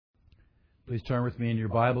Please turn with me in your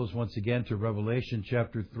Bibles once again to Revelation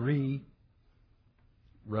chapter 3.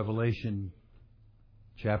 Revelation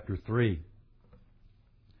chapter 3.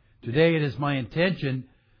 Today it is my intention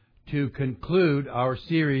to conclude our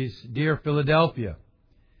series, Dear Philadelphia.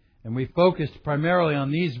 And we focused primarily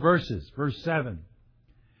on these verses. Verse 7.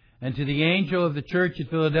 And to the angel of the church at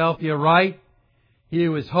Philadelphia write, He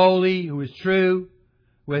who is holy, who is true,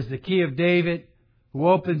 who has the key of David, who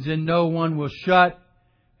opens and no one will shut,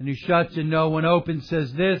 and who shuts and no one opens,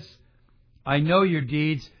 says this, I know your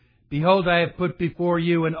deeds. Behold, I have put before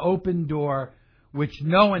you an open door, which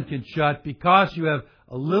no one can shut, because you have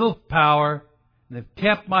a little power, and have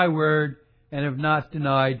kept my word, and have not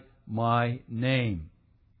denied my name.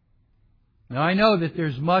 Now I know that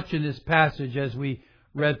there's much in this passage, as we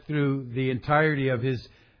read through the entirety of his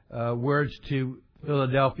words to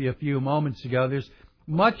Philadelphia a few moments ago. There's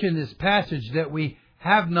much in this passage that we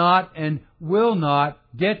have not and will not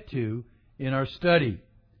get to in our study.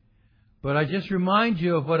 But I just remind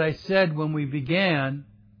you of what I said when we began,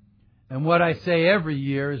 and what I say every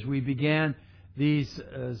year as we began these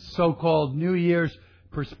so-called New Year's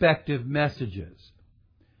perspective messages.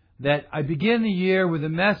 That I begin the year with a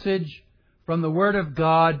message from the Word of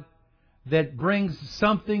God that brings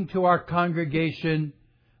something to our congregation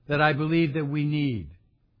that I believe that we need.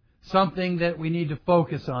 Something that we need to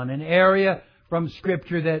focus on. An area from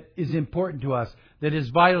Scripture that is important to us, that is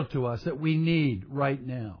vital to us, that we need right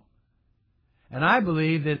now. And I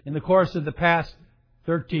believe that in the course of the past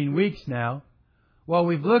 13 weeks now, what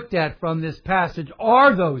we've looked at from this passage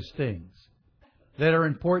are those things that are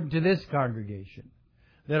important to this congregation,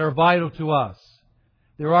 that are vital to us.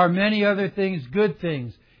 There are many other things, good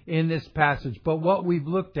things, in this passage, but what we've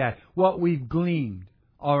looked at, what we've gleaned,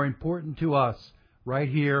 are important to us right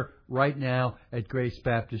here, right now, at Grace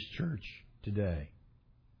Baptist Church today.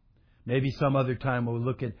 Maybe some other time we'll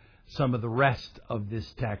look at some of the rest of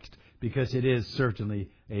this text, because it is certainly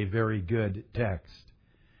a very good text.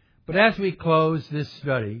 But as we close this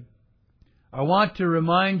study, I want to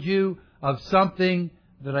remind you of something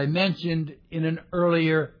that I mentioned in an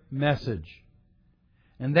earlier message.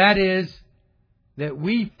 And that is that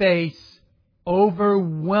we face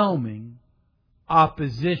overwhelming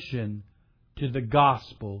opposition to the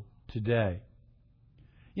gospel today.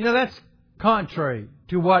 You know, that's contrary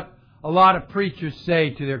to what a lot of preachers say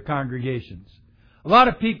to their congregations. A lot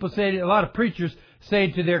of preachers say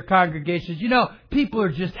to their congregations, you know, people are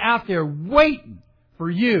just out there waiting for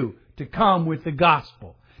you to come with the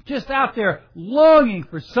gospel. Just out there longing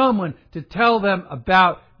for someone to tell them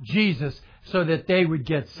about Jesus so that they would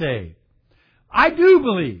get saved. I do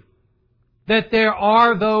believe that there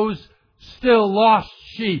are those still lost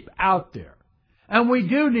sheep out there. And we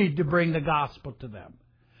do need to bring the gospel to them.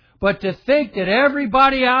 But to think that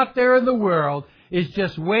everybody out there in the world is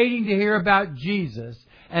just waiting to hear about Jesus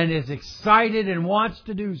and is excited and wants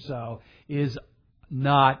to do so is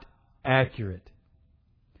not accurate.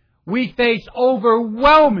 We face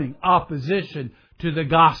overwhelming opposition to the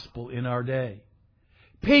gospel in our day.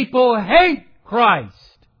 People hate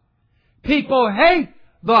Christ. People hate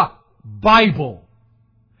the Bible.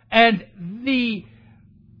 And the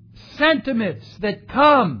sentiments that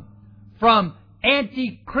come from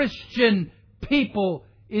anti-Christian people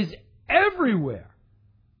is everywhere.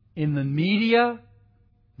 In the media,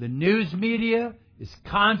 the news media is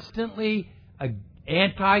constantly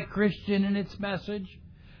anti-Christian in its message.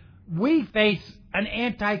 We face an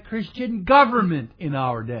anti-Christian government in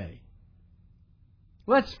our day.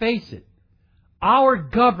 Let's face it, our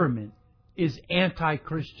government is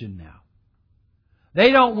anti-Christian now.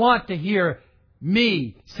 They don't want to hear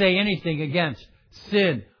me say anything against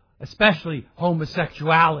sin, especially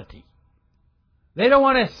homosexuality. They don't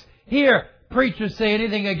want to hear preachers say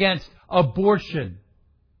anything against abortion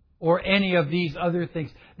or any of these other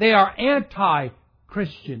things. They are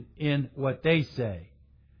anti-Christian in what they say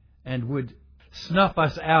and would snuff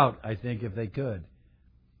us out, I think, if they could.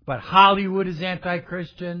 But Hollywood is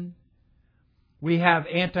anti-Christian. We have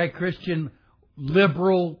anti-Christian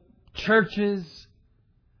liberal churches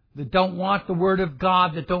that don't want the Word of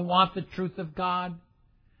God, that don't want the truth of God.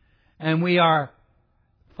 And we are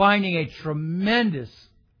finding a tremendous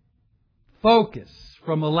focus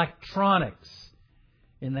from electronics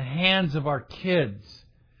in the hands of our kids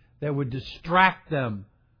that would distract them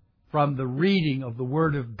from the reading of the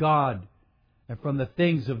Word of God and from the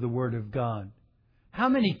things of the Word of God. How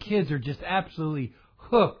many kids are just absolutely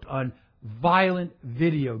hooked on violent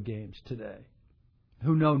video games today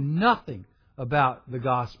who know nothing about the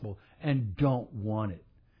gospel and don't want it?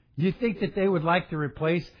 You think that they would like to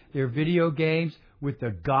replace their video games with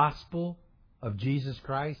the gospel of Jesus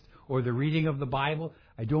Christ or the reading of the Bible?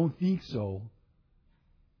 I don't think so.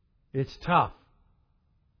 It's tough.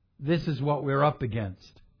 This is what we're up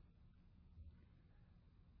against.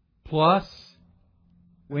 Plus,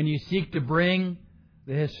 when you seek to bring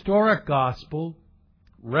the historic gospel,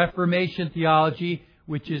 Reformation theology,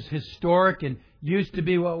 which is historic and used to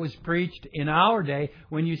be what was preached in our day,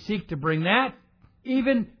 when you seek to bring that,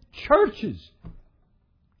 even churches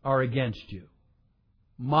are against you,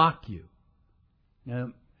 mock you.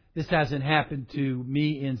 Now, this hasn't happened to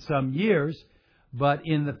me in some years, but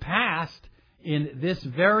in the past, in this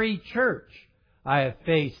very church, I have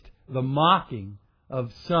faced the mocking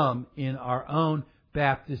of some in our own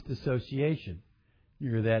Baptist Association.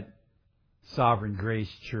 You're that Sovereign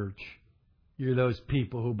Grace Church. You're those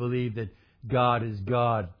people who believe that God is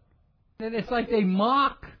God. And it's like they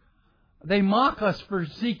mock us for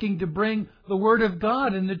seeking to bring the Word of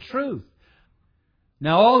God and the truth.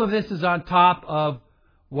 Now, all of this is on top of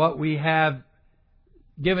what we have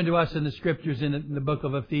given to us in the Scriptures in the book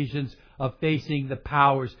of Ephesians of facing the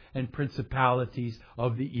powers and principalities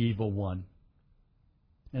of the evil one.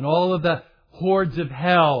 And all of the hordes of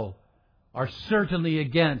hell are certainly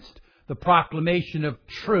against the proclamation of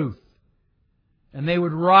truth. And they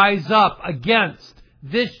would rise up against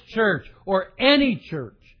this church or any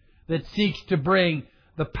church that seeks to bring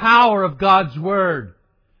the power of God's Word,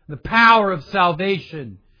 the power of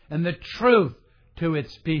salvation, and the truth to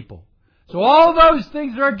its people. So all those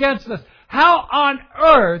things are against us. How on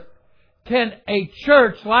earth can a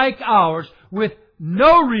church like ours, with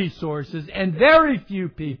no resources and very few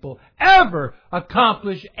people, ever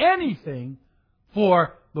accomplish anything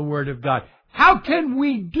for the Word of God? How can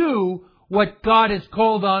we do what God has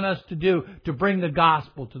called on us to do, to bring the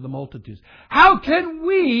gospel to the multitudes? How can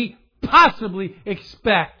we possibly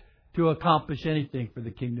expect to accomplish anything for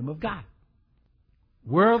the kingdom of God?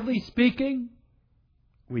 Worldly speaking,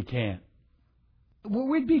 we can't.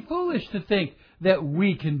 We'd be foolish to think that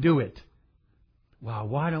we can do it. Well,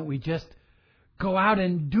 why don't we just go out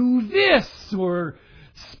and do this or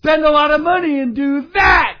spend a lot of money and do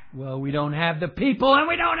that? Well, we don't have the people and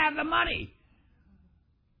we don't have the money.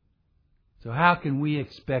 So how can we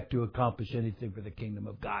expect to accomplish anything for the kingdom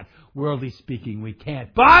of God? Worldly speaking, we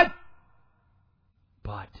can't. But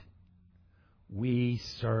we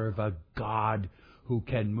serve a God who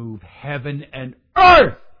can move heaven and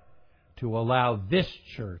earth to allow this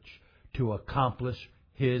church to accomplish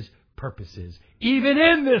His purposes, even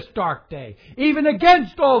in this dark day, even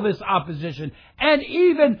against all this opposition, and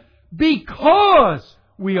even because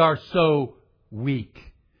we are so weak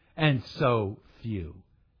and so few.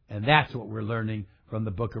 And that's what we're learning from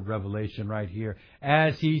the book of Revelation right here.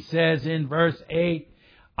 As he says in verse 8,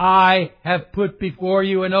 I have put before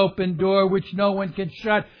you an open door which no one can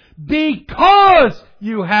shut, because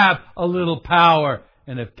you have a little power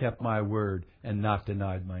and have kept my word and not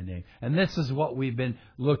denied my name. And this is what we've been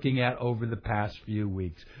looking at over the past few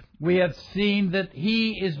weeks. We have seen that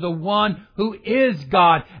He is the one who is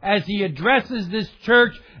God, as He addresses this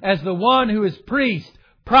church as the one who is priest,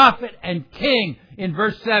 prophet, and king in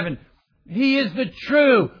verse 7. He is the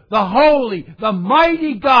true, the holy, the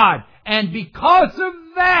mighty God. And because of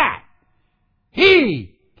that,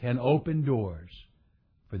 He can open doors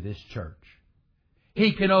for this church.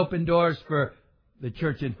 He can open doors for the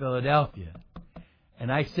church in Philadelphia.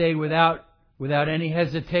 And I say without any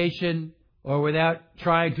hesitation or without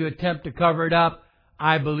trying to attempt to cover it up,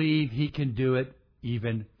 I believe He can do it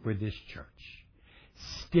even for this church.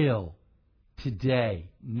 Still, today,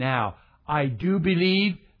 now, I do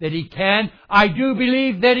believe that He can. I do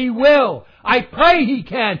believe that He will. I pray He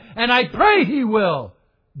can, and I pray He will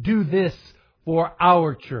do this for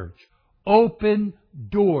our church. Open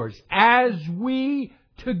doors as we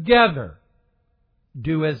together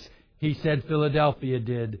do as He said Philadelphia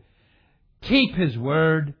did. Keep His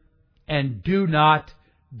word and do not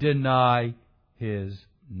deny His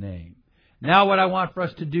name. Now what I want for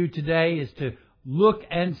us to do today is to look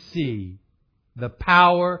and see the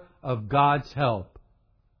power of God's help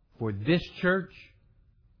for this church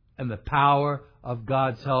and the power of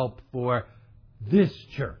God's help for this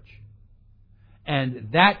church. And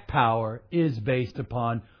that power is based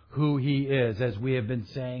upon who He is, as we have been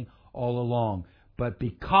saying all along. But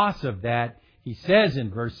because of that, He says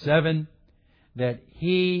in verse 7 that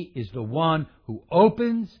He is the one who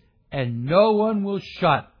opens and no one will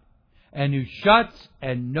shut, and who shuts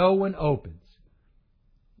and no one opens.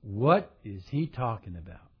 What is He talking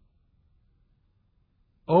about?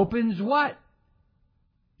 Opens what?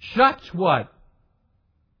 Shuts what?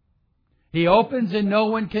 He opens and no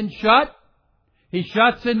one can shut. He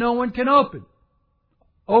shuts and no one can open.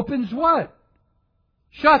 Opens what?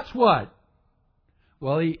 Shuts what?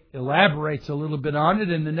 Well, he elaborates a little bit on it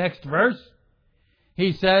in the next verse.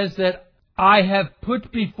 He says that I have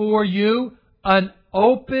put before you an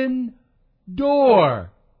open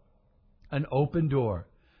door. An open door.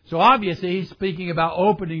 So obviously he's speaking about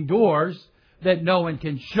opening doors that no one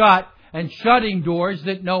can shut and shutting doors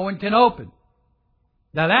that no one can open.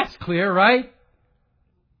 Now that's clear, right?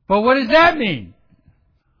 But what does that mean?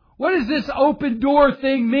 What does this open door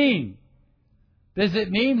thing mean? Does it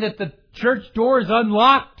mean that the church door is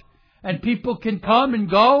unlocked and people can come and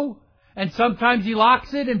go, and sometimes he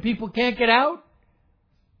locks it and people can't get out?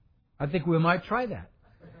 I think we might try that.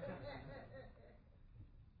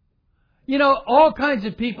 You know, all kinds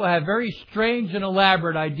of people have very strange and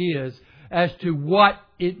elaborate ideas as to what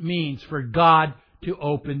it means for God to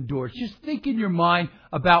open doors. Just think in your mind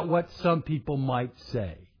about what some people might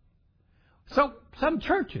say. So, some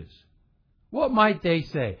churches, what might they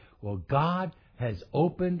say? Well, God has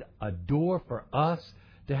opened a door for us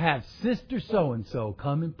to have Sister So-and-so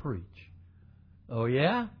come and preach. Oh,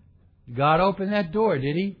 yeah? God opened that door,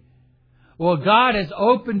 did He? Well, God has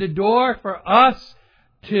opened a door for us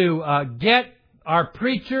to get our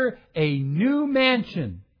preacher a new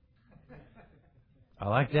mansion. I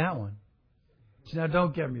like that one. Now,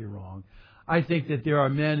 don't get me wrong. I think that there are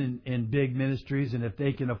men in big ministries, and if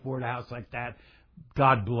they can afford a house like that,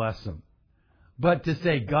 God bless them. But to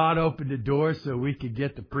say God opened the door so we could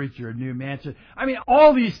get the preacher a new mansion. I mean,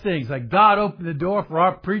 all these things, like God opened the door for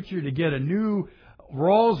our preacher to get a new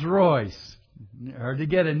Rolls Royce, or to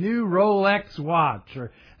get a new Rolex watch.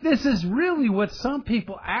 Or this is really what some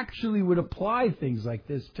people actually would apply things like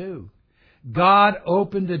this to. God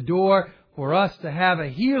opened the door for us to have a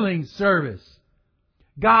healing service.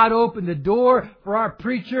 God opened the door for our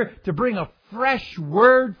preacher to bring a fresh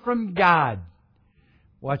word from God.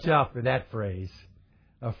 Watch out for that phrase.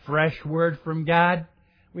 A fresh word from God.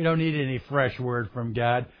 We don't need any fresh word from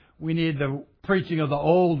God. We need the preaching of the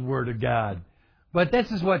old word of God. But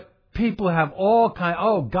this is what people have all kind.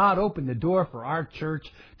 Oh, God opened the door for our church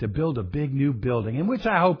to build a big new building, in which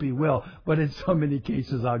I hope He will. But in so many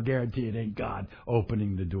cases, I'll guarantee it ain't God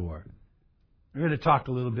opening the door. We're going to talk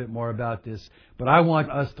a little bit more about this, but I want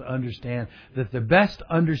us to understand that the best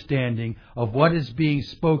understanding of what is being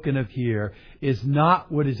spoken of here is not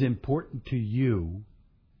what is important to you,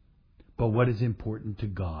 but what is important to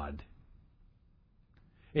God.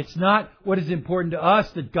 It's not what is important to us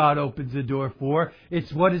that God opens the door for.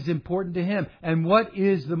 It's what is important to Him. And what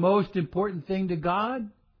is the most important thing to God?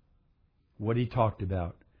 What He talked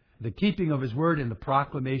about. The keeping of His word and the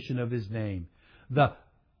proclamation of His name. The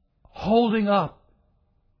holding up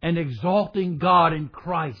and exalting God in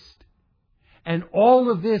Christ. And all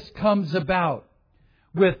of this comes about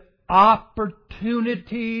with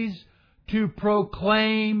opportunities to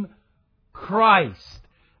proclaim Christ.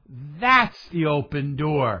 That's the open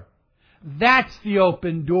door. That's the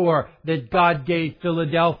open door that God gave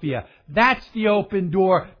Philadelphia. That's the open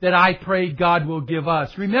door that I pray God will give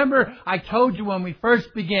us. Remember, I told you when we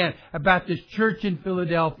first began about this church in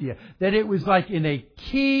Philadelphia that it was like in a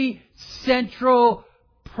key central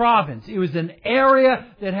province. It was an area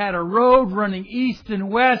that had a road running east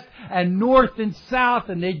and west and north and south,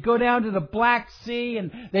 and they'd go down to the Black Sea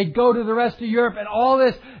and they'd go to the rest of Europe, and all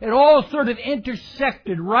this, it all sort of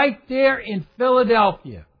intersected right there in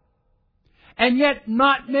Philadelphia. And yet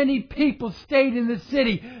not many people stayed in the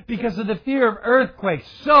city because of the fear of earthquakes.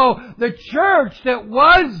 So the church that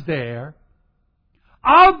was there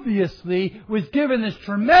obviously was given this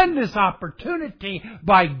tremendous opportunity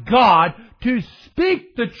by God to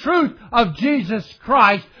speak the truth of Jesus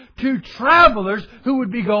Christ to travelers who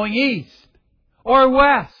would be going east or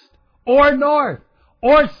west or north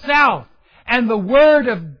or south. And the Word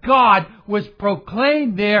of God was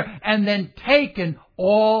proclaimed there and then taken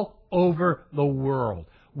all over the world.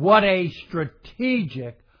 What a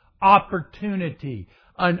strategic opportunity.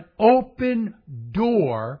 An open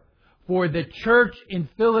door for the church in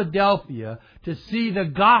Philadelphia to see the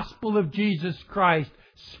gospel of Jesus Christ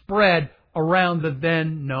spread around the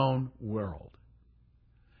then known world.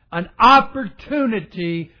 An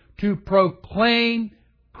opportunity to proclaim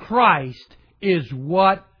Christ is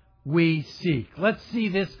what we seek. Let's see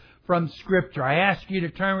this from Scripture. I ask you to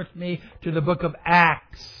turn with me to the book of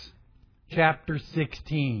Acts, chapter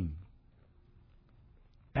 16.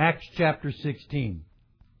 Acts chapter 16.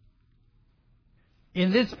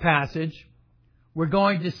 In this passage, we're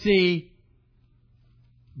going to see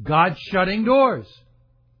God shutting doors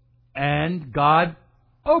and God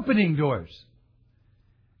opening doors.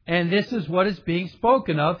 And this is what is being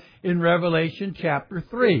spoken of in Revelation chapter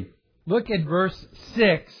 3. Look at verse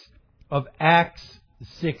 6 of Acts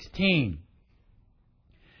 16.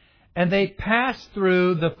 And they passed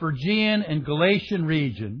through the Phrygian and Galatian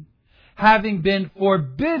region, having been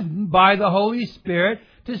forbidden by the Holy Spirit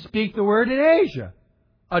to speak the word in Asia.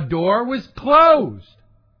 A door was closed.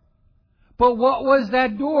 But what was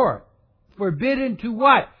that door? Forbidden to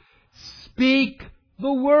what? Speak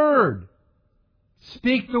the word.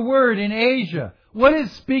 Speak the word in Asia. What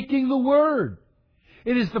is speaking the word?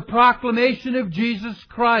 It is the proclamation of Jesus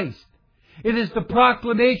Christ. It is the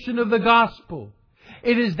proclamation of the gospel.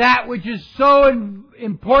 It is that which is so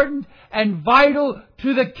important and vital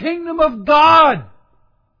to the kingdom of God.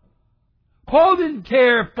 Paul didn't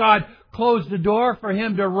care if God closed the door for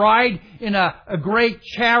him to ride in a great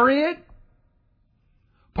chariot.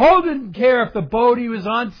 Paul didn't care if the boat he was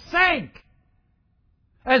on sank,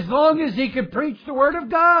 as long as he could preach the Word of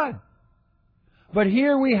God. But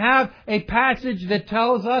here we have a passage that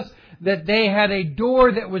tells us that they had a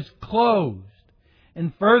door that was closed.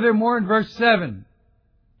 And furthermore, in verse 7,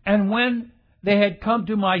 and when they had come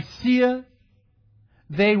to Mysia,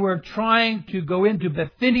 they were trying to go into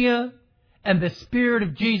Bithynia, and the Spirit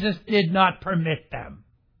of Jesus did not permit them.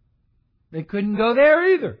 They couldn't go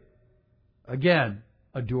there either. Again,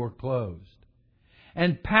 a door closed.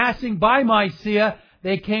 And passing by Mysia,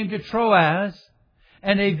 they came to Troas,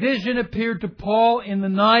 and a vision appeared to Paul in the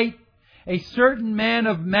night. A certain man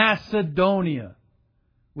of Macedonia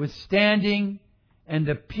was standing and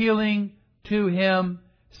appealing to him,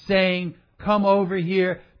 saying, come over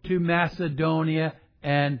here to Macedonia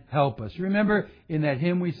and help us. Remember in that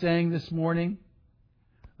hymn we sang this morning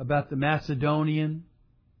about the Macedonian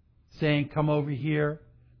saying, come over here?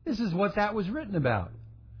 This is what that was written about.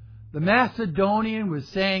 The Macedonian was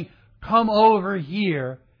saying, come over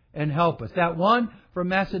here and help us. That one from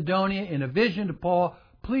Macedonia in a vision to Paul,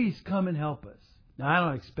 please come and help us. Now, I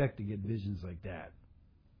don't expect to get visions like that.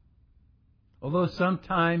 Although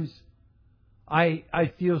sometimes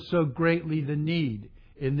I feel so greatly the need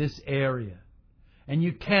in this area. And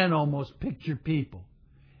you can almost picture people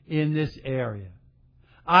in this area.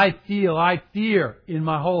 I fear in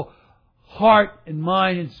my whole heart and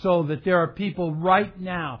mind and soul that there are people right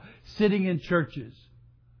now sitting in churches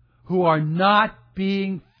who are not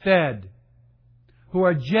being fed, who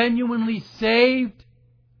are genuinely saved,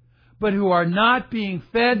 but who are not being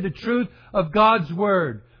fed the truth of God's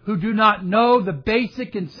Word, who do not know the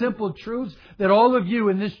basic and simple truths that all of you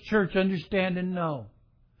in this church understand and know.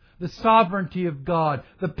 The sovereignty of God,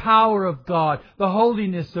 the power of God, the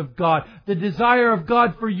holiness of God, the desire of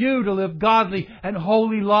God for you to live godly and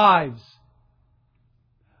holy lives.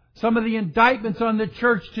 Some of the indictments on the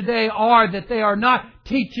church today are that they are not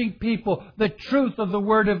teaching people the truth of the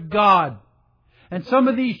Word of God. And some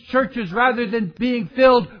of these churches, rather than being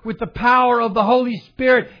filled with the power of the Holy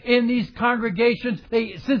Spirit in these congregations,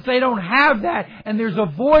 since they don't have that and there's a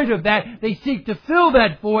void of that, they seek to fill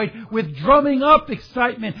that void with drumming up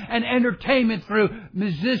excitement and entertainment through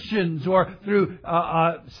musicians or through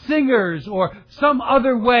singers or some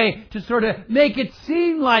other way to sort of make it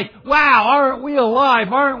seem like, wow, aren't we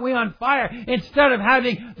alive? Aren't we on fire? Instead of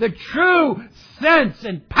having the true sense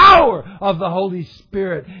and power of the Holy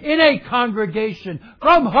Spirit in a congregation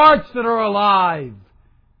from hearts that are alive.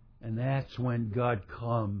 And that's when God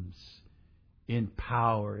comes in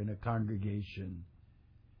power in a congregation,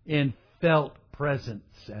 in felt presence,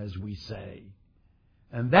 as we say.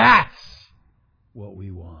 And that's what we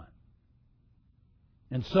want.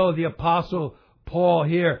 And so the Apostle Paul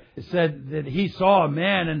here said that he saw a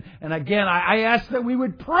man, and again I ask that we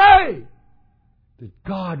would pray that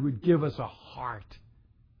God would give us a heart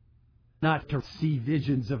not to see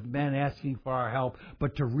visions of men asking for our help,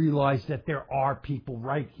 but to realize that there are people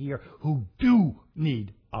right here who do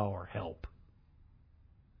need our help.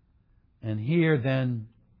 And here then,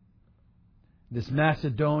 this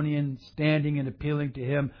Macedonian standing and appealing to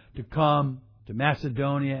him to come to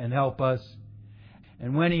Macedonia and help us.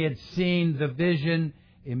 And when he had seen the vision,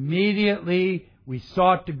 immediately we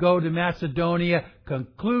sought to go to Macedonia,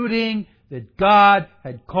 concluding that God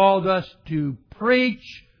had called us to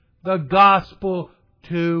preach the gospel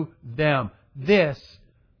to them. This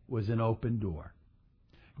was an open door.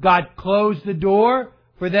 God closed the door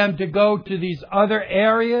for them to go to these other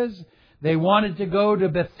areas. They wanted to go to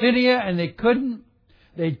Bithynia and they couldn't.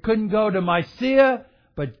 They couldn't go to Mysia,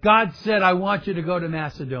 but God said, I want you to go to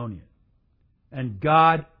Macedonia. And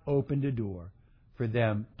God opened a door for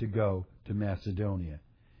them to go to Macedonia.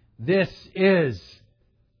 This is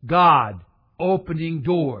God opening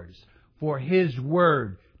doors for His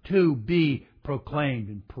Word to be proclaimed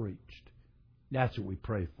and preached. That's what we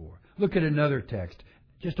pray for. Look at another text,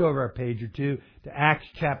 just over a page or two, to Acts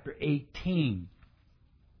chapter 18.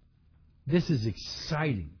 This is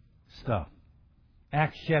exciting stuff.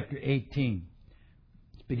 Acts chapter 18.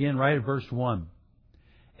 Let's begin right at verse 1.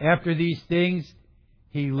 After these things,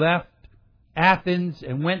 he left Athens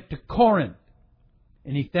and went to Corinth.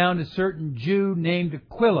 And he found a certain Jew named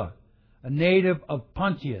Aquila, a native of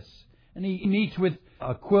Pontus. And he meets with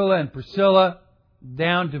Aquila and Priscilla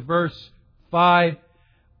down to verse 5.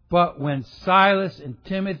 But when Silas and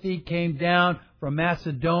Timothy came down from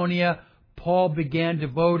Macedonia, Paul began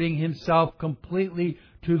devoting himself completely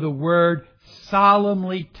to the word,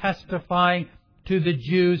 solemnly testifying to the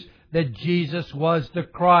Jews that Jesus was the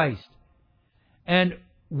Christ. And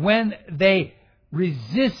when they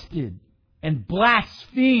resisted and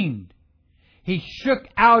blasphemed, he shook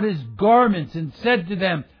out his garments and said to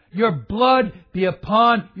them, "Your blood be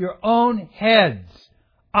upon your own heads.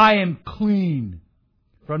 I am clean.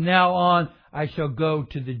 From now on, I shall go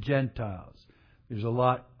to the Gentiles." There's a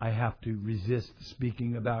lot I have to resist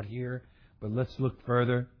speaking about here, but let's look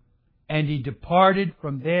further. And he departed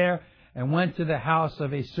from there and went to the house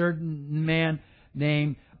of a certain man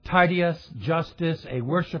named Titius Justus, a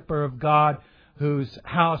worshiper of God, whose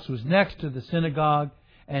house was next to the synagogue.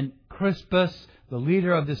 And Crispus, the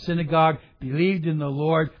leader of the synagogue, believed in the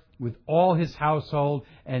Lord with all his household,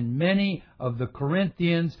 and many of the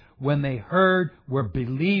Corinthians, when they heard, were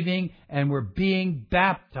believing and were being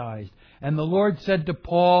baptized. And the Lord said to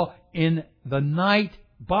Paul in the night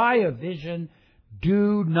by a vision,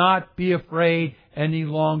 "Do not be afraid any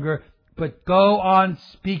longer, but go on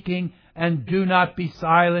speaking and do not be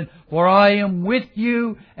silent, for I am with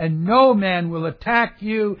you, and no man will attack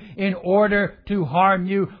you in order to harm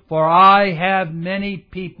you, for I have many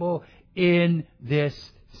people in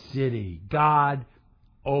this city." God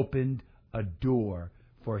opened a door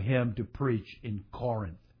for him to preach in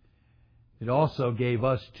Corinth. It also gave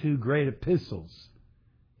us 2 great epistles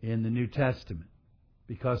in the New Testament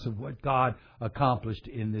because of what God accomplished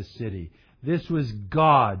in this city. This was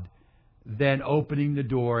God then opening the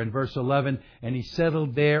door. In verse 11, and he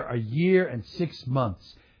settled there 1 year and 6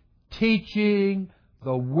 months, teaching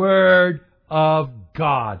the Word of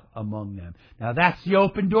God among them. Now that's the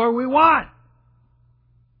open door we want.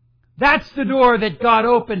 That's the door that God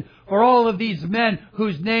opened for all of these men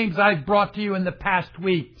whose names I've brought to you in the past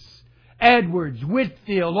weeks. Edwards,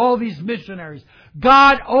 Whitfield, all these missionaries.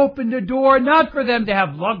 God opened a door not for them to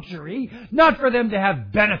have luxury, not for them to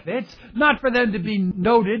have benefits, not for them to be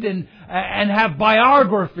noted and have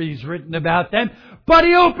biographies written about them, but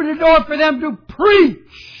He opened a door for them to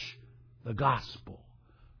preach the gospel,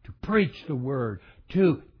 to preach the Word,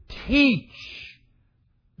 to teach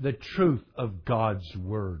the truth of God's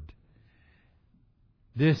Word.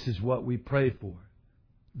 This is what we pray for.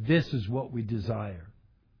 This is what we desire.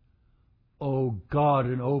 Oh God,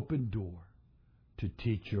 an open door to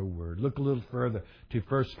teach your Word. Look a little further to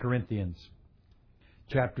 1 Corinthians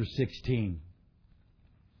chapter 16.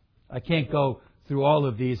 I can't go through all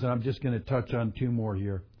of these, and I'm just going to touch on 2 more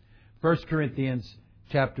here. 1 Corinthians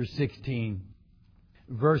chapter 16,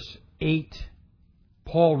 verse 8.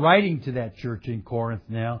 Paul writing to that church in Corinth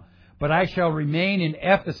now, "But I shall remain in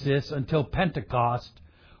Ephesus until Pentecost,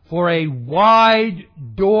 for a wide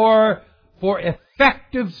door for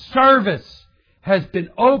effective service has been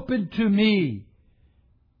opened to me,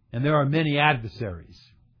 and there are many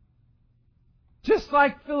adversaries." Just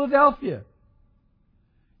like Philadelphia.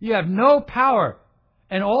 You have no power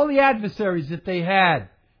and all the adversaries that they had.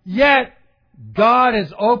 Yet, God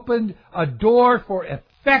has opened a door for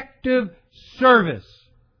effective service.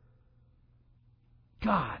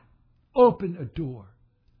 God opened a door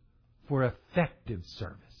for effective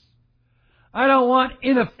service. I don't want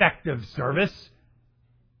ineffective service.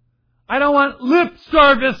 I don't want lip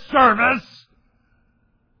service.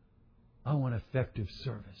 I want effective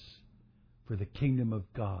service for the kingdom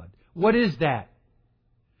of God. What is that?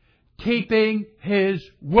 Keeping His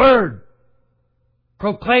Word.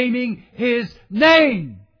 Proclaiming His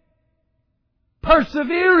name.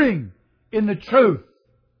 Persevering in the truth.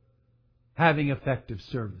 Having effective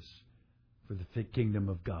service for the kingdom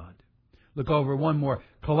of God. Look over one more.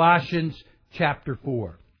 Colossians chapter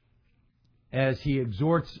 4. As he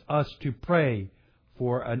exhorts us to pray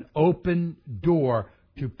for an open door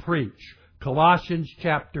to preach. Colossians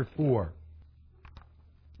chapter 4.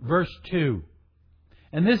 Verse 2.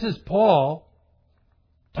 And this is Paul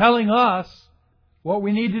telling us what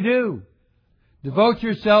we need to do. Devote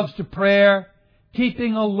yourselves to prayer,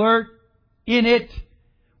 keeping alert in it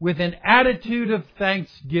with an attitude of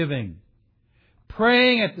thanksgiving.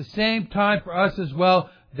 Praying at the same time for us as well,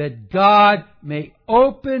 that God may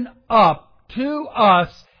open up to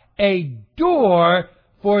us a door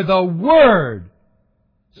for the Word,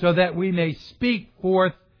 so that we may speak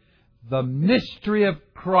forth the mystery of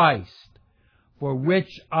Christ, for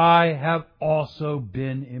which I have also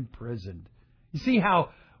been imprisoned. You see how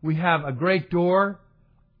we have a great door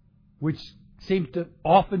which seems to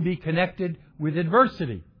often be connected with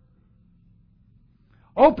adversity.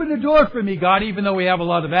 Open the door for me, God, even though we have a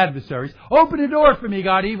lot of adversaries. Open the door for me,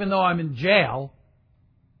 God, even though I'm in jail.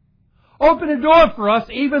 Open the door for us,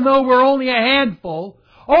 even though we're only a handful.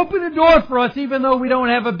 Open the door for us, even though we don't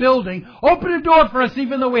have a building. Open the door for us,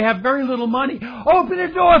 even though we have very little money. Open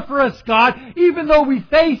the door for us, God, even though we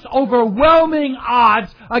face overwhelming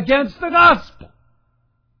odds against the gospel.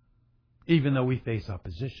 Even though we face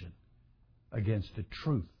opposition against the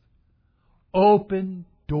truth. Open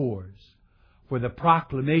doors for the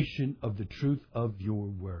proclamation of the truth of your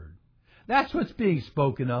word. That's what's being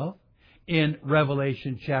spoken of in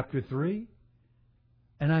Revelation chapter 3.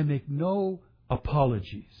 And I make no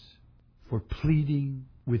apologies for pleading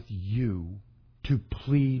with you to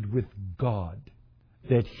plead with God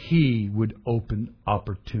that He would open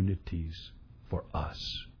opportunities for us.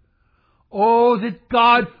 Oh, that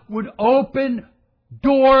God would open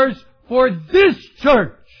doors for this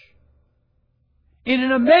church in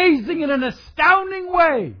an amazing and an astounding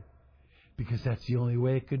way. Because that's the only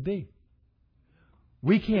way it could be.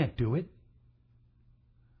 We can't do it.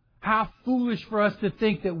 How foolish for us to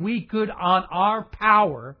think that we could, on our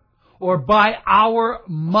power or by our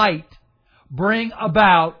might, bring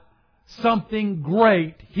about something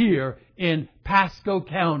great here in Pasco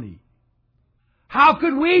County. How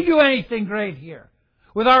could we do anything great here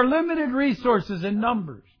with our limited resources and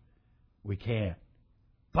numbers? We can't.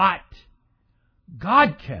 But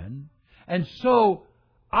God can. And so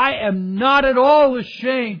I am not at all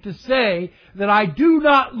ashamed to say that I do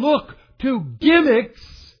not look to gimmicks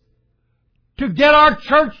to get our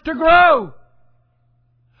church to grow.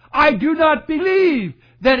 I do not believe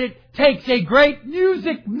that it takes a great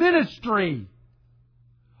music ministry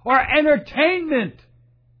or entertainment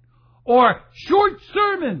or short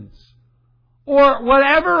sermons or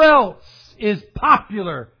whatever else is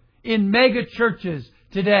popular in mega churches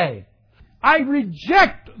today. I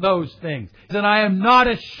reject those things. And I am not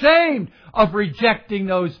ashamed of rejecting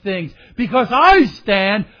those things because I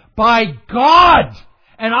stand by God.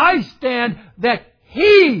 And I stand that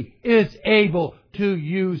He is able to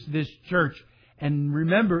use this church. And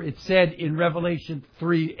remember, it said in Revelation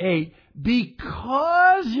 3:8,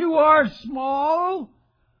 because you are small,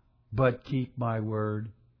 but keep my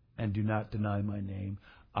word and do not deny my name,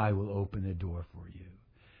 I will open a door for you.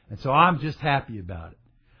 And so I'm just happy about it.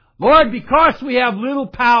 Lord, because we have little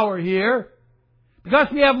power here,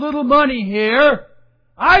 because we have little money here,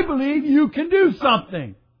 I believe you can do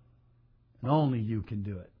something. And only you can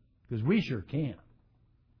do it. Because we sure can't.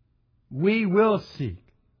 We will seek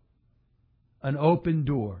an open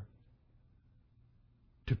door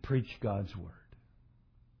to preach God's word.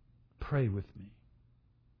 Pray with me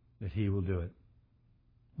that He will do it.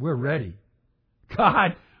 We're ready.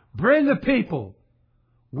 God, bring the people.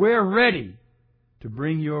 We're ready to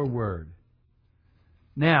bring your word.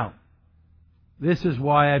 Now, this is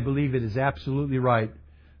why I believe it is absolutely right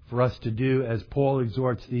for us to do as Paul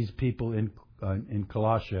exhorts these people in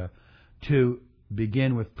Colossia to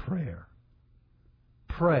begin with prayer.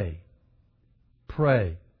 Pray.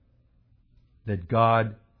 Pray that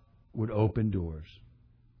God would open doors.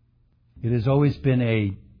 It has always been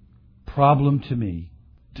a problem to me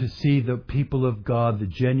to see the people of God, the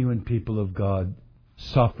genuine people of God,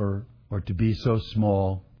 suffer or to be so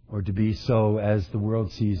small or to be so, as the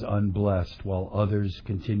world sees, unblessed, while others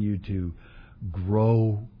continue to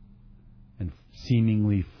grow and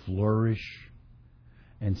seemingly flourish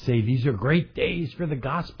and say, these are great days for the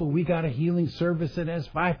gospel. We got a healing service that has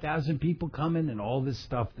 5,000 people coming and all this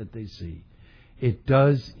stuff that they see. It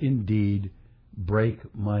does indeed break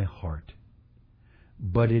my heart.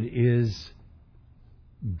 But it is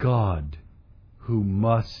God who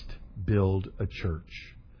must build a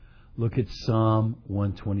church. Look at Psalm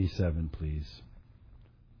 127, please.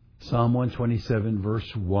 Psalm 127,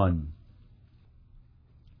 verse 1.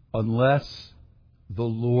 Unless the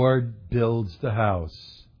Lord builds the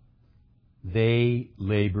house, they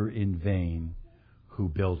labor in vain who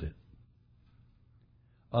build it.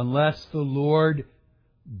 Unless the Lord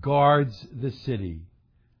guards the city,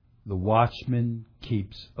 the watchman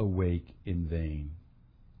keeps awake in vain.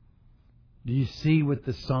 Do you see what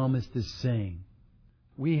the psalmist is saying?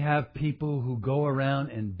 We have people who go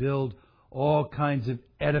around and build all kinds of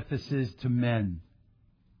edifices to men.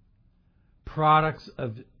 Products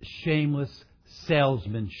of shameless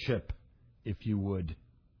salesmanship, if you would.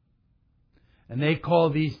 And they call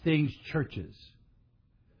these things churches.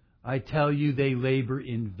 I tell you, they labor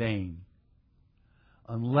in vain.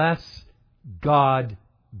 Unless God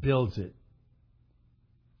builds it,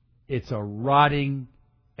 It's a rotting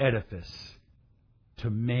edifice to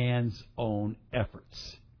man's own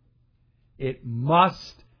efforts. It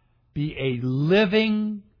must be a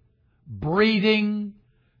living, breathing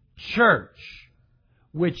church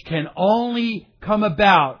which can only come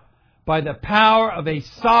about by the power of a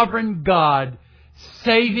sovereign God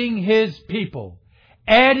saving His people,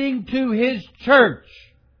 adding to His church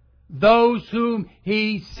those whom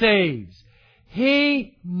He saves.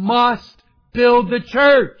 He must build the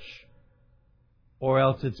church, or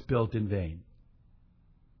else it's built in vain.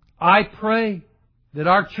 I pray that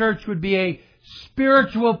our church would be a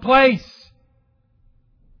spiritual place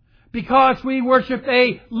because we worship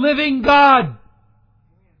a living God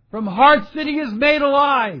from hearts that He has made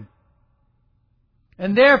alive.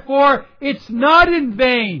 And therefore, it's not in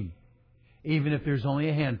vain, even if there's only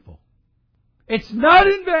a handful. It's not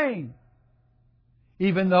in vain,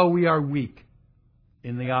 even though we are weak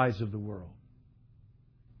in the eyes of the world.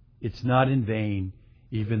 It's not in vain,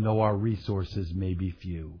 even though our resources may be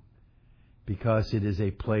few, because it is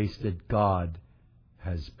a place that God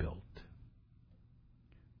has built.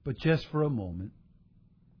 But just for a moment,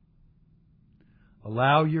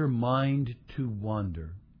 allow your mind to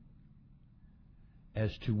wander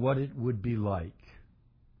as to what it would be like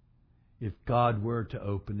if God were to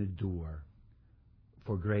open a door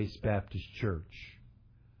for Grace Baptist Church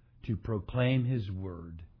to proclaim His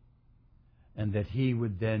Word, and that He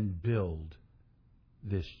would then build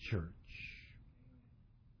this church.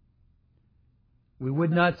 We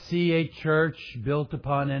would not see a church built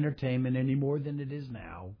upon entertainment any more than it is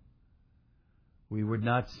now. We would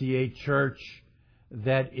not see a church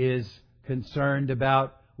that is concerned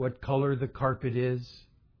about what color the carpet is.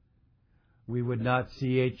 We would not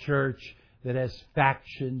see a church that has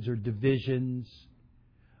factions or divisions.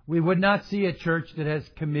 We would not see a church that has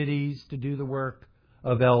committees to do the work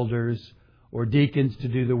of elders, or deacons to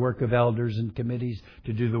do the work of elders and committees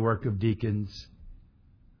to do the work of deacons.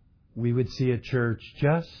 We would see a church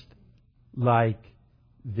just like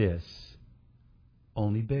this,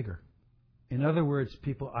 only bigger. In other words,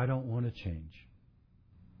 people, I don't want to change.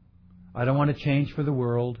 I don't want to change for the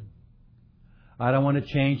world. I don't want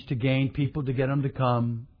to change to gain people to get them to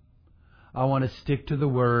come. I want to stick to the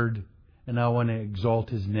Word, and I want to exalt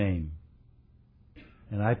His name.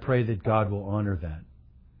 And I pray that God will honor that,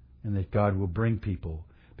 and that God will bring people,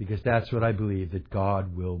 because that's what I believe, that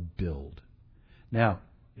God will build. Now,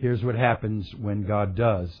 here's what happens when God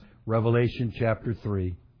does. Revelation chapter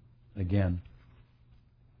 3. Again.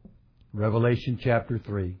 Revelation chapter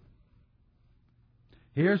 3.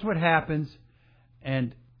 Here's what happens,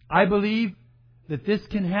 and I believe that this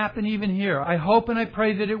can happen even here. I hope and I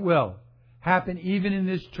pray that it will happen even in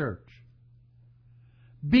this church.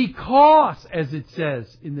 Because, as it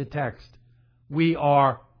says in the text, we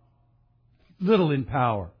are little in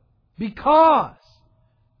power. Because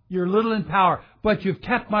you're little in power, but you've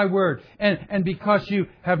kept my word. And because you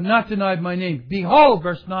have not denied my name. Behold,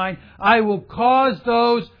 verse 9, I will cause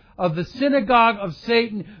those of the synagogue of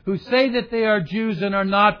Satan who say that they are Jews and are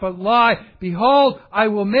not, but lie. Behold, I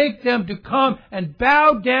will make them to come and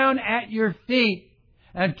bow down at your feet,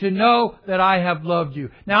 and to know that I have loved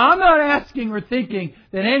you. Now, I'm not asking or thinking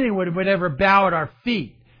that anyone would ever bow at our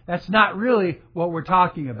feet. That's not really what we're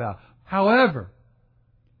talking about. However,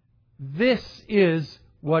 this is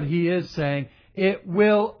what he is saying. It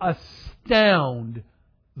will astound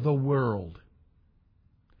the world.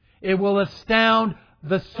 It will astound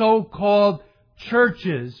the so-called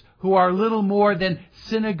churches who are little more than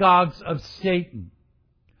synagogues of Satan.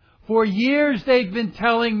 For years they've been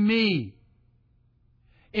telling me,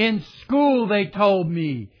 in school they told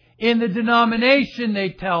me, in the denomination they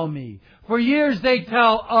tell me, for years they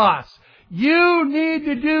tell us, you need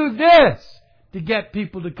to do this to get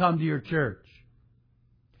people to come to your church.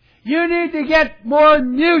 You need to get more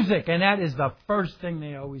music, and that is the first thing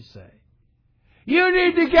they always say. You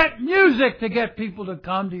need to get music to get people to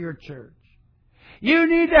come to your church. You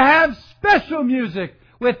need to have special music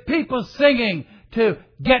with people singing to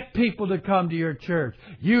get people to come to your church.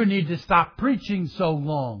 You need to stop preaching so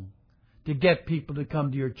long to get people to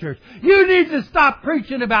come to your church. You need to stop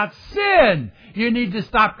preaching about sin. You need to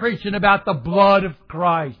stop preaching about the blood of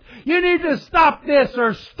Christ. You need to stop this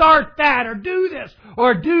or start that or do this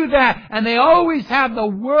or do that. And they always have the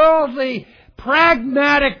worldly,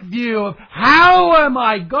 pragmatic view of how am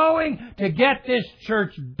I going to get this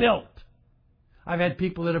church built? I've had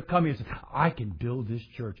people that have come here and said, I can build this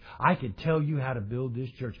church. I can tell you how to build this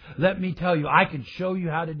church. Let me tell you, I can show you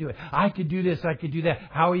how to do it. I could do this, I could do that.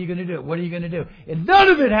 How are you going to do it? What are you going to do? And none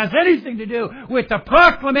of it has anything to do with the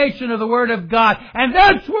proclamation of the Word of God. And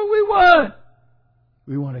that's what we want.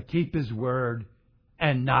 We want to keep His Word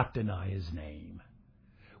and not deny His name.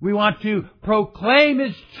 We want to proclaim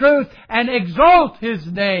His truth and exalt His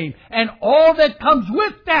name. And all that comes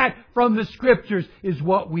with that from the Scriptures is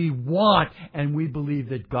what we want. And we believe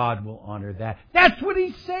that God will honor that. That's what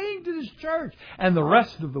He's saying to this church. And the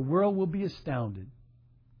rest of the world will be astounded.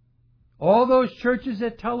 All those churches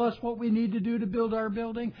that tell us what we need to do to build our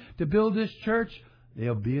building, to build this church,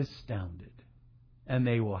 they'll be astounded. And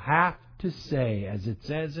they will have to say, as it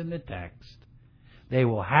says in the text, they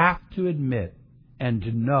will have to admit and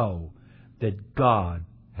to know that God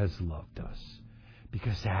has loved us.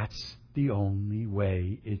 Because that's the only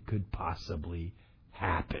way it could possibly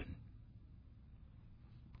happen.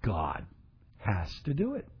 God has to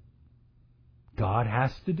do it. God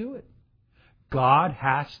has to do it. God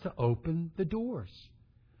has to open the doors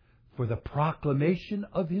for the proclamation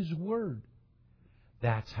of His Word.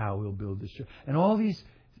 That's how we'll build this church. And all these,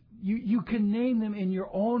 you can name them in your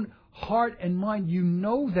own heart and mind. You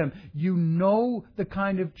know them. You know the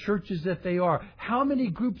kind of churches that they are. How many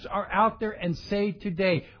groups are out there and say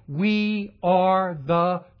today, we are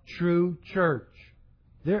the true church?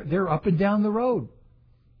 They're up and down the road.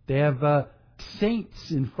 They have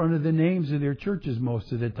saints in front of the names of their churches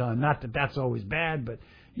most of the time. Not that that's always bad, but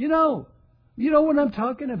you know what I'm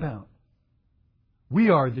talking about. We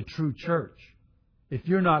are the true church. If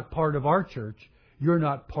you're not part of our church, you're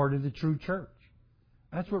not part of the true church.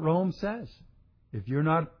 That's what Rome says. If you're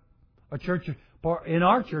not a church, in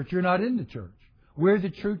our church, you're not in the church. We're the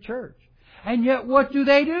true church. And yet what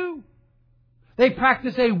do? They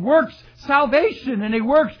practice a works salvation and a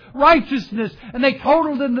works righteousness. And they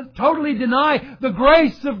totally deny the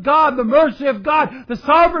grace of God, the mercy of God, the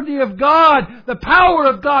sovereignty of God, the power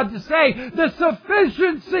of God to save, the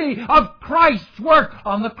sufficiency of Christ's work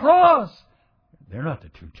on the cross. They're not the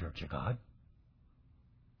true church of God.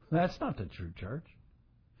 That's not the true church.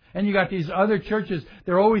 And you got these other churches,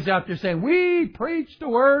 they're always out there saying, we preach the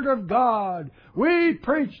Word of God. We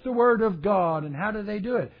preach the Word of God. And how do they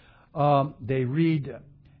do it? They read,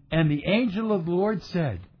 and the angel of the Lord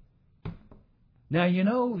said. Now,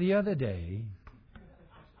 the other day,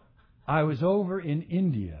 I was over in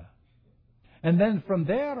India. And then from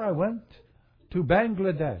there I went to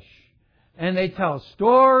Bangladesh. And they tell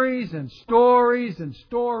stories and stories and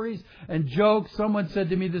stories and jokes. Someone said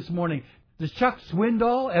to me this morning, does Chuck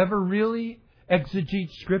Swindoll ever really exegete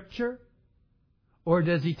Scripture? Or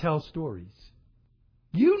does he tell stories?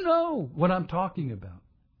 You know what I'm talking about.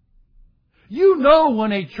 You know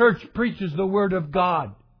when a church preaches the Word of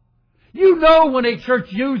God. You know when a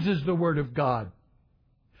church uses the Word of God.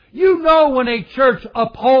 You know when a church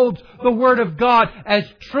upholds the Word of God as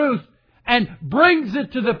truth and brings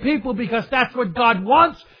it to the people because that's what God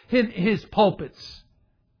wants in His pulpits.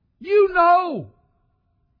 You know.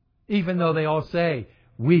 Even though they all say,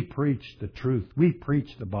 we preach the truth. We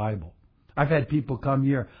preach the Bible. I've had people come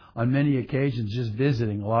here on many occasions just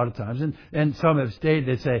visiting a lot of times. And some have stayed.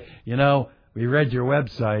 They say, we read your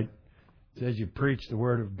website. It says you preach the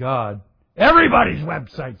Word of God. Everybody's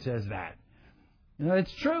website says that.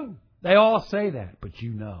 It's true. They all say that. But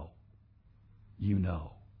you know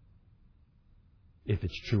if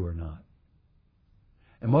it's true or not.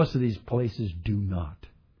 And most of these places do not.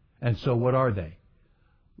 And so what are they?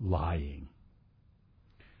 Lying.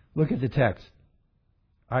 Look at the text.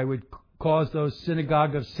 I would cause those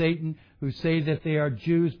synagogue of Satan who say that they are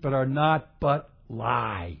Jews but are not, but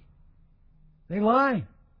lie. They lie.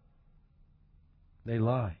 They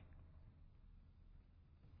lie.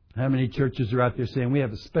 How many churches are out there saying we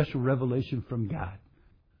have a special revelation from God?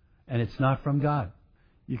 And it's not from God.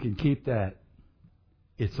 You can keep that.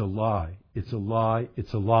 It's a lie. It's a lie.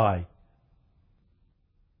 It's a lie.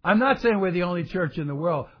 I'm not saying we're the only church in the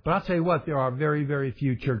world, but I'll tell you what, there are very, very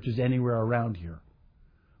few churches anywhere around here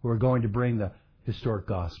who are going to bring the historic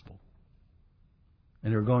gospel.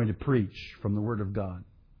 And they're going to preach from the Word of God.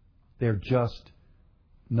 They're just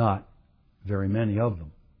not very many of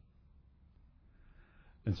them.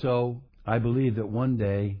 And so I believe that one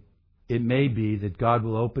day it may be that God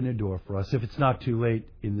will open a door for us, if it's not too late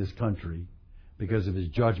in this country because of His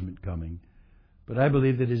judgment coming. But I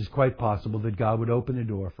believe that it is quite possible that God would open a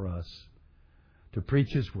door for us to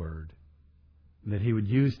preach His Word, and that He would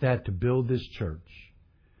use that to build this church,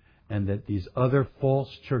 and that these other false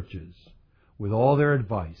churches, with all their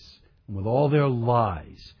advice and with all their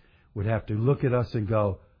lies, would have to look at us and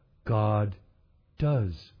go, God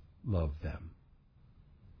does love them.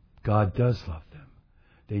 God does love them.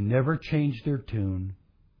 They never changed their tune.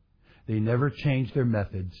 They never changed their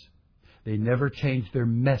methods. They never changed their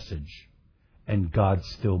message. And God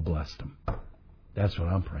still blessed them. That's what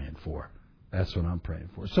I'm praying for. That's what I'm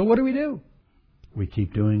praying for. So what do? We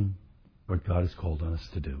keep doing what God has called on us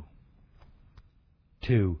to do.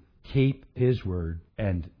 To keep His word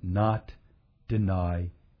and not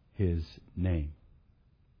deny His name.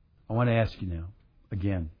 I want to ask you now,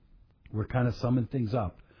 again, we're kind of summing things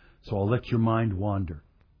up, so I'll let your mind wander.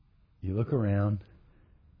 You look around.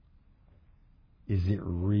 Is it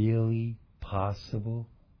really possible?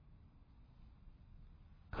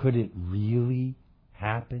 Could it really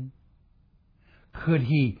happen? Could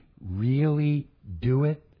He really do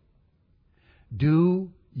it?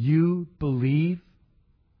 Do you believe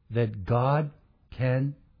that God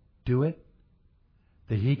can do it?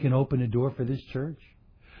 That He can open a door for this church?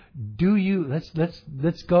 Do you,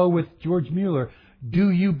 let's go with George Mueller.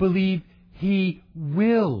 Do you believe He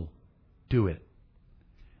will do it?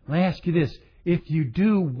 Let me ask you this. If you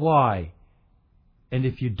do, why? And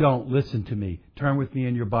if you don't, listen to me. Turn with me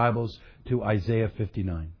in your Bibles to Isaiah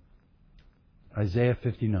 59. Isaiah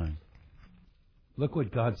 59. Look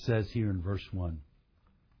what God says here in verse 1.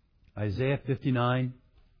 Isaiah 59,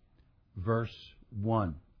 verse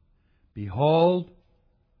 1. Behold,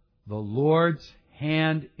 the Lord's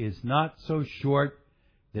hand is not so short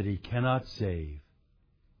that He cannot save,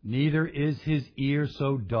 neither is His ear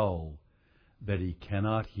so dull that He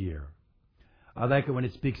cannot hear. I like it when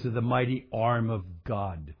it speaks of the mighty arm of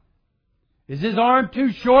God. Is His arm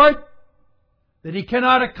too short that He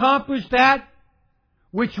cannot accomplish that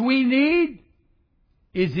which we need?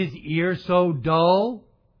 Is His ear so dull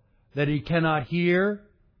that He cannot hear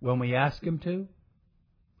when we ask Him to?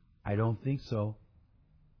 I don't think so.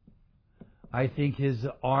 I think His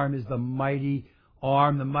arm is the mighty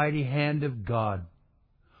arm, the mighty hand of God,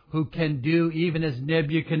 who can do, even as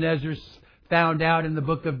Nebuchadnezzar found out in the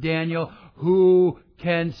book of Daniel, who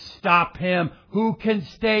can stop him? Who can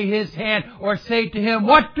stay his hand or say to him,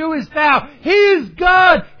 what doest thou? He is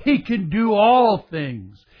God. He can do all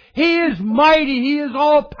things. He is mighty. He is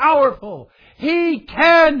all powerful. He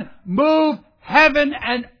can move heaven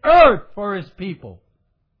and earth for His people.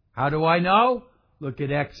 How do I know? Look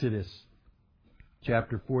at Exodus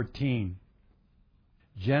chapter 14.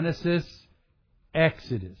 Genesis,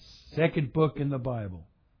 Exodus, second book in the Bible.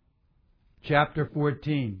 Chapter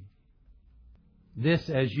 14. This,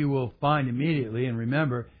 as you will find immediately, and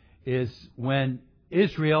remember, is when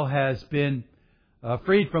Israel has been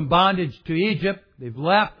freed from bondage to Egypt. They've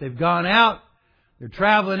left, they've gone out, they're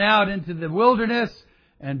traveling out into the wilderness,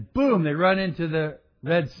 and boom, they run into the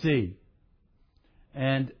Red Sea.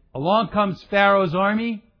 And along comes Pharaoh's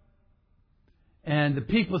army, and the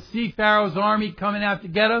people see Pharaoh's army coming out to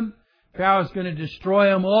get them. Pharaoh's going to destroy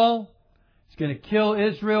them all. He's going to kill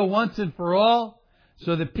Israel once and for all.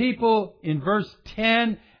 So the people, in verse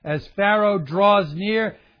 10, as Pharaoh draws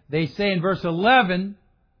near, they say in verse 11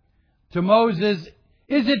 to Moses,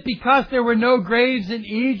 is it because there were no graves in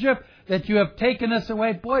Egypt that you have taken us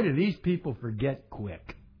away? Boy, do these people forget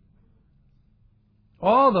quick.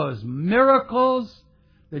 All those miracles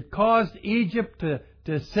that caused Egypt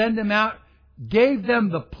to send them out, gave them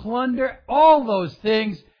the plunder, all those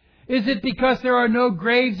things. Is it because there are no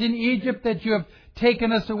graves in Egypt that you have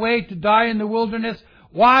taken us away to die in the wilderness?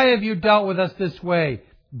 Why have you dealt with us this way,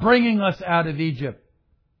 bringing us out of Egypt?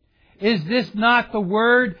 Is this not the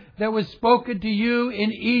word that was spoken to you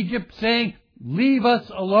in Egypt, saying, leave us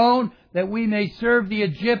alone, that we may serve the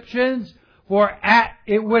Egyptians? For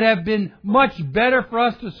it would have been much better for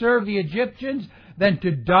us to serve the Egyptians than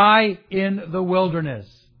to die in the wilderness.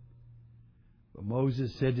 But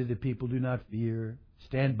Moses said to the people, do not fear.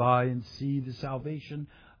 Stand by and see the salvation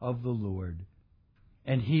of the Lord.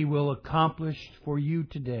 And He will accomplish for you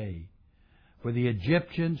today. For the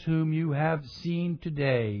Egyptians whom you have seen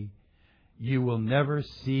today, you will never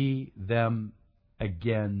see them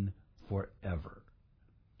again forever.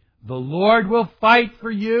 The Lord will fight for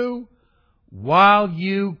you while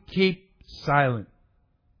you keep silent.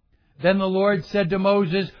 Then the Lord said to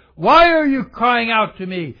Moses, why are you crying out to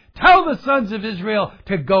me? Tell the sons of Israel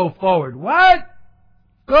to go forward. What?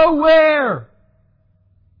 Go where?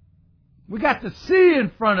 We got the sea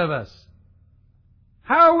in front of us.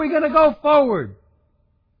 How are we going to go forward?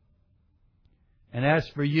 And as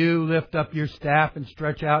for you, lift up your staff and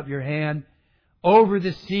stretch out your hand over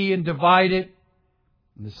the sea and divide it.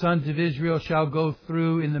 And the sons of Israel shall go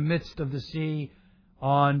through in the midst of the sea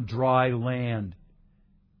on dry land.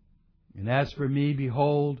 And as for me,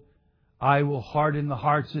 behold, I will harden the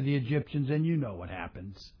hearts of the Egyptians, and you know what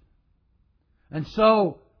happens. And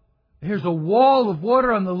so, here's a wall of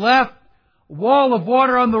water on the left, a wall of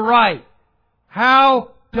water on the right.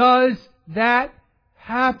 How does that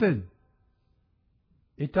happen?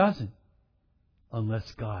 It doesn't, unless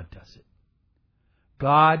God does it.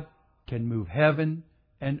 God can move heaven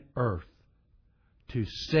and earth to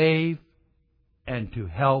save and to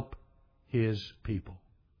help His people.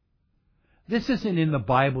 This isn't in the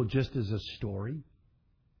Bible just as a story.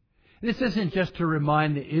 This isn't just to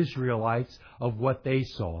remind the Israelites of what they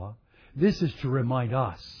saw. This is to remind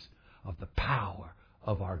us of the power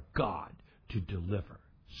of our God to deliver.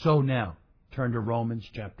 So now, turn to Romans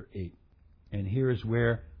chapter 8. And here is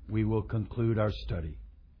where we will conclude our study.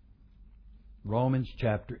 Romans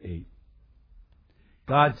chapter 8.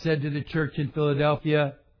 God said to the church in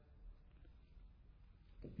Philadelphia,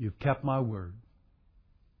 "You've kept my word.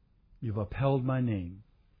 You've upheld my name.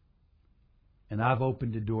 And I've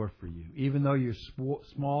opened a door for you. Even though you're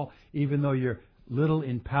small, even though you're little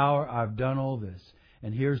in power, I've done all this."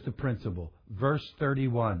 And here's the principle. Verse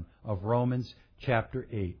 31 of Romans chapter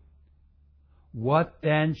 8. "What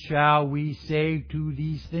then shall we say to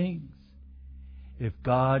these things? If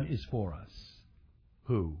God is for us,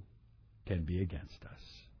 who can be against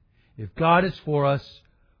us?" If God is for us,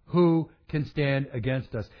 who can stand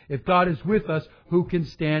against us? If God is with us, who can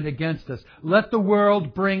stand against us? Let the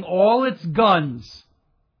world bring all its guns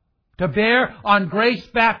to bear on Grace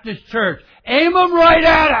Baptist Church. Aim them right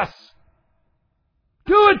at us.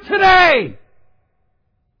 Do it today.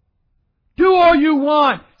 Do all you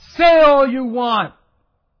want. Say all you want.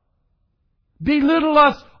 Belittle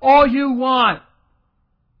us all you want.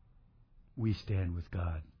 We stand with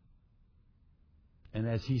God. And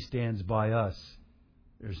as He stands by us,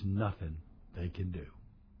 there's nothing they can do.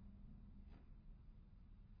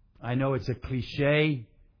 I know it's a cliche,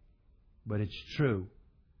 but it's true.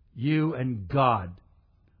 You and God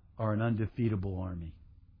are an undefeatable army.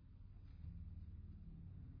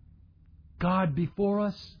 God before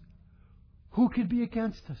us, who could be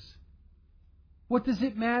against us? What does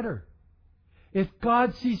it matter? If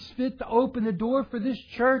God sees fit to open the door for this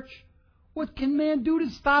church, what can man do to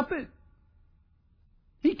stop it?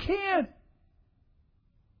 He can't.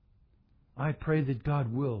 I pray that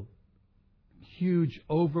God will. Huge,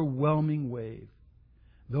 overwhelming wave.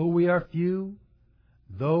 Though we are few,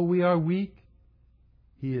 though we are weak,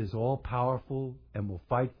 He is all powerful and will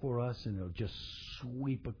fight for us, and He'll just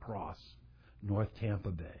sweep across North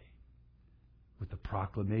Tampa Bay with the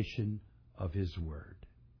proclamation of His word.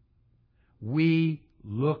 We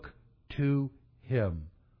look to Him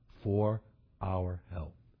for our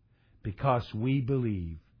help because we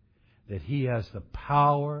believe that He has the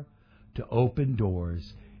power to open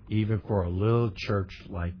doors even for a little church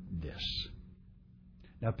like this.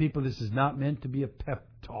 Now, people, this is not meant to be a pep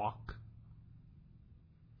talk.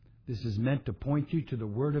 This is meant to point you to the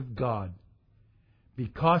Word of God,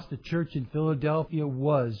 because the church in Philadelphia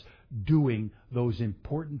was doing those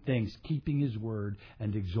important things, keeping His word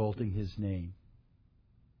and exalting His name.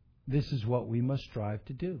 This is what we must strive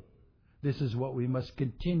to do. This is what we must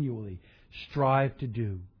continually strive to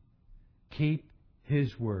do. Keep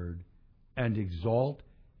His word and exalt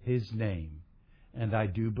His name. And I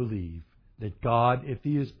do believe that God, if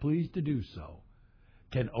He is pleased to do so,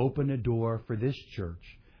 can open a door for this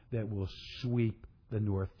church that will sweep the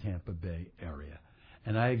North Tampa Bay area.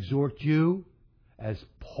 And I exhort you, as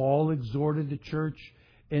Paul exhorted the church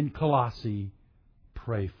in Colossae,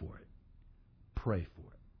 pray for it. Pray for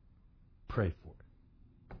it. Pray for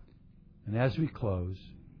it. And as we close,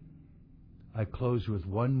 I close with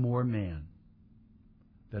one more man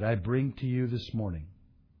that I bring to you this morning.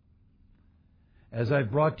 As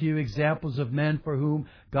I've brought to you examples of men for whom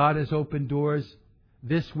God has opened doors,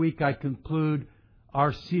 this week I conclude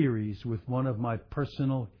our series with one of my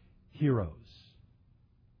personal heroes.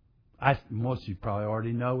 Most of you probably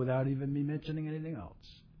already know without even me mentioning anything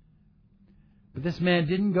else. But this man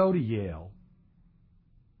didn't go to Yale,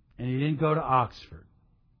 and he didn't go to Oxford.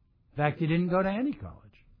 In fact, he didn't go to any college.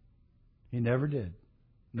 He never did.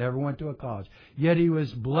 Never went to a college. Yet he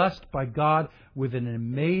was blessed by God with an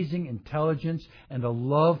amazing intelligence and a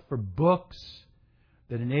love for books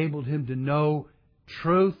that enabled him to know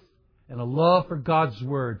truth, and a love for God's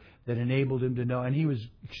Word that enabled him to know. And he was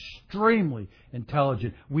extremely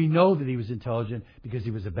intelligent. We know that he was intelligent because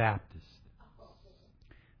he was a Baptist.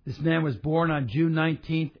 This man was born on June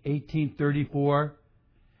 19th, 1834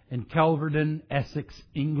 in Kelvedon, Essex,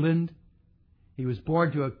 England. He was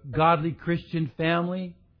born to a godly Christian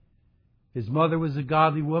family. His mother was a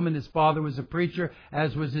godly woman. His father was a preacher,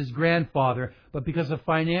 as was his grandfather. But because of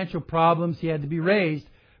financial problems, he had to be raised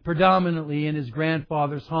predominantly in his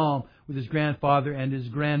grandfather's home with his grandfather and his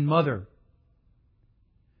grandmother.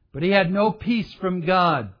 But he had no peace from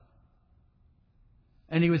God.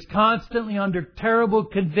 And he was constantly under terrible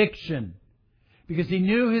conviction because he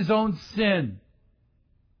knew his own sin.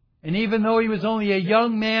 And even though he was only a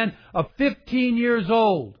young man of 15 years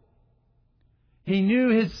old, he knew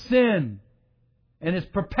his sin. and his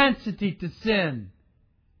propensity to sin.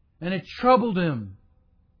 And it troubled him,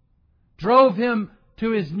 drove him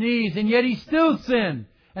to his knees, and yet he still sinned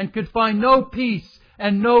and could find no peace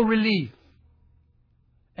and no relief.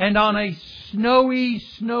 And on a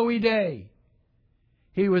snowy day,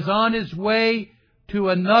 he was on his way to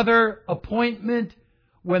another appointment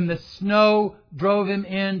when the snow drove him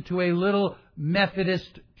into a little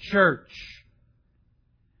Methodist church.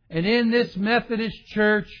 And in this Methodist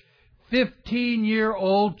church,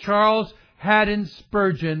 15-year-old Charles Haddon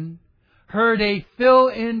Spurgeon heard a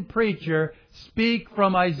fill-in preacher speak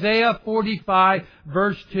from Isaiah 45,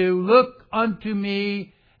 verse 2, "Look unto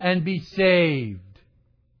me and be saved.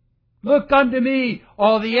 Look unto me,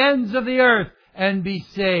 all the ends of the earth, and be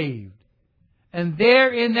saved." And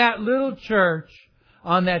there in that little church,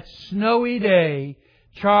 on that snowy day,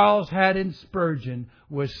 Charles Haddon Spurgeon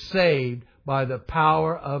was saved by the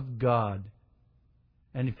power of God.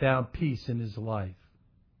 And he found peace in his life.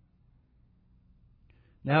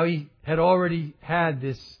 Now he had already had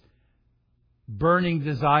this burning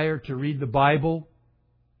desire to read the Bible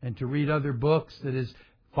and to read other books that his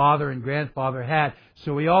father and grandfather had.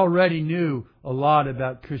 So he already knew a lot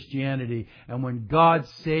about Christianity. And when God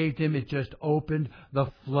saved him, it just opened the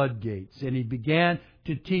floodgates. And he began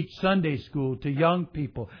to teach Sunday school to young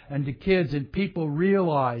people and to kids. And people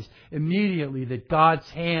realized immediately that God's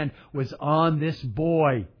hand was on this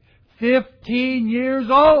boy, 15 years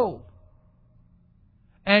old.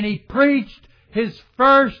 And he preached his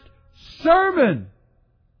first sermon.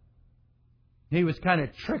 He was kind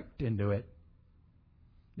of tricked into it,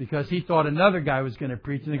 because he thought another guy was going to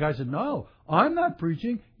preach. And the guy said, "No, I'm not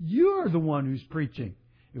preaching. You're the one who's preaching."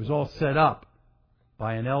 It was all set up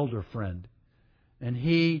by an elder friend. And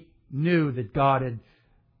he knew that God had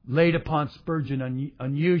laid upon Spurgeon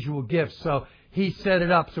unusual gifts. So he set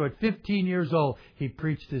it up. So at 15 years old, he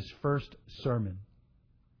preached his first sermon.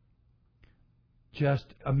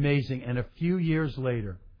 Just amazing. And a few years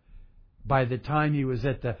later, by the time he was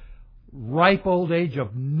at the ripe old age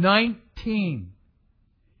of 19,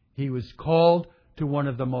 he was called to one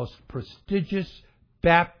of the most prestigious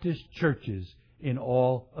Baptist churches in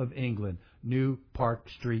all of England, New Park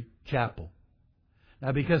Street Chapel.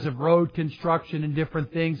 Now, because of road construction and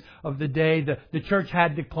different things of the day, the church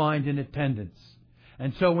had declined in attendance.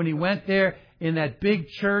 And so when he went there in that big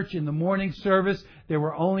church in the morning service, there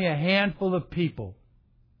were only a handful of people,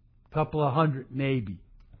 a couple of hundred maybe.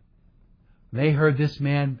 They heard this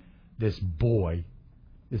man, this boy,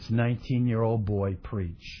 this 19-year-old boy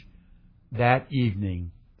preach. That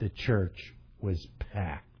evening, the church was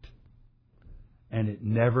packed. And it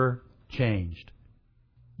never changed.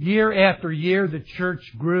 Year after year, the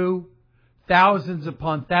church grew. Thousands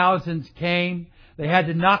upon thousands came. They had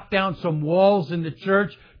to knock down some walls in the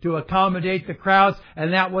church to accommodate the crowds,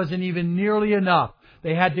 and that wasn't even nearly enough.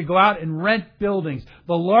 They had to go out and rent buildings,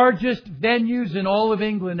 the largest venues in all of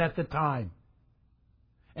England at the time.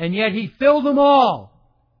 And yet he filled them all.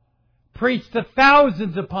 Preached to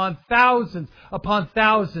thousands upon thousands upon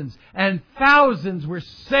thousands. And thousands were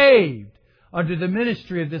saved under the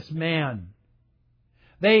ministry of this man.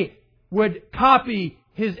 They would copy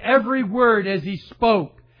his every word as he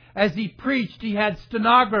spoke. As he preached, he had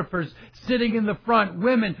stenographers sitting in the front,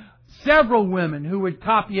 women, several women who would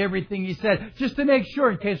copy everything he said, just to make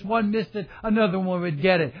sure in case one missed it, another one would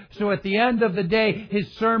get it. So at the end of the day,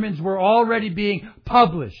 his sermons were already being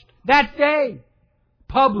published. That day,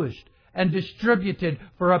 published and distributed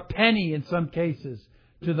for a penny in some cases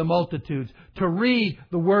to the multitudes to read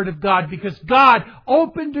the Word of God, because God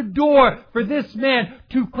opened a door for this man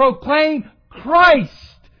to proclaim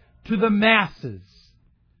Christ to the masses.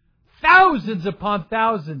 Thousands upon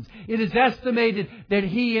thousands. It is estimated that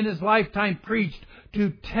he in his lifetime preached to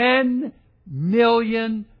 10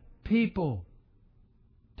 million people.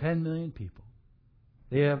 10 million people.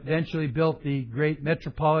 They eventually built the great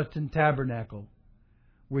Metropolitan Tabernacle,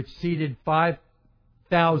 which seated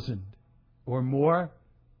 5,000 or more.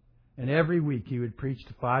 And every week he would preach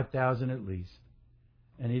to 5,000 at least.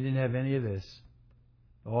 And he didn't have any of this.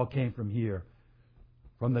 It all came from here,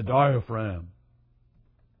 from the diaphragm.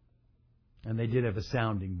 And they did have a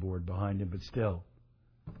sounding board behind him, but still,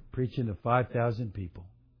 preaching to 5,000 people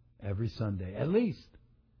every Sunday, at least.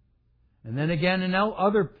 And then again in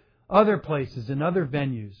other places, in other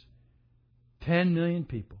venues, 10 million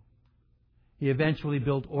people. He eventually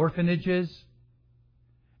built orphanages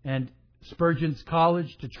and Spurgeon's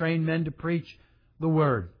College to train men to preach the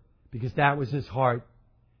Word, because that was his heart,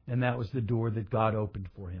 and that was the door that God opened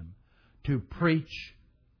for him. To preach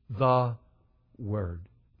the Word.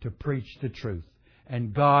 To preach the truth.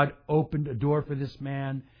 And God opened a door for this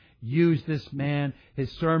man use this man.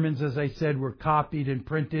 His sermons, as I said, were copied and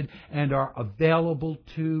printed and are available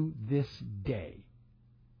to this day.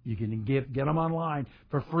 You can get them online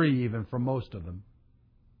for free, even for most of them.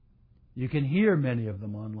 You can hear many of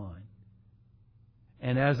them online.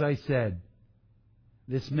 And as I said,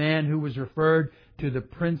 this man who was referred to the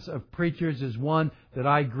Prince of Preachers is one that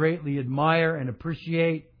I greatly admire and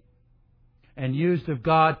appreciate, and used of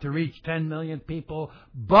God to reach 10 million people.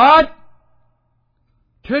 But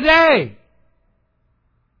today,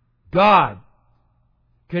 God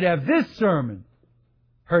could have this sermon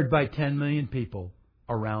heard by 10 million people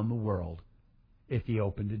around the world if He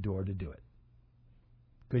opened a door to do it.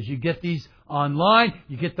 Because you get these online,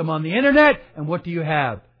 you get them on the internet, and what do you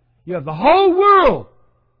have? You have the whole world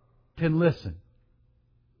can listen.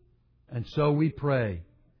 And so we pray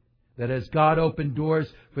that as God opened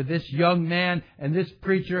doors for this young man and this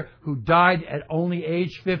preacher who died at only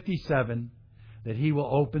age 57, that He will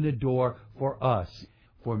open a door for us,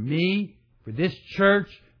 for me, for this church,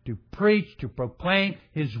 to preach, to proclaim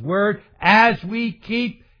His Word as we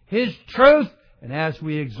keep His truth and as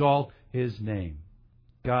we exalt His name.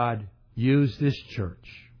 God, use this church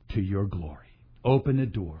to Your glory. Open a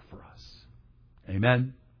door for us.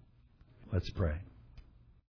 Amen. Let's pray.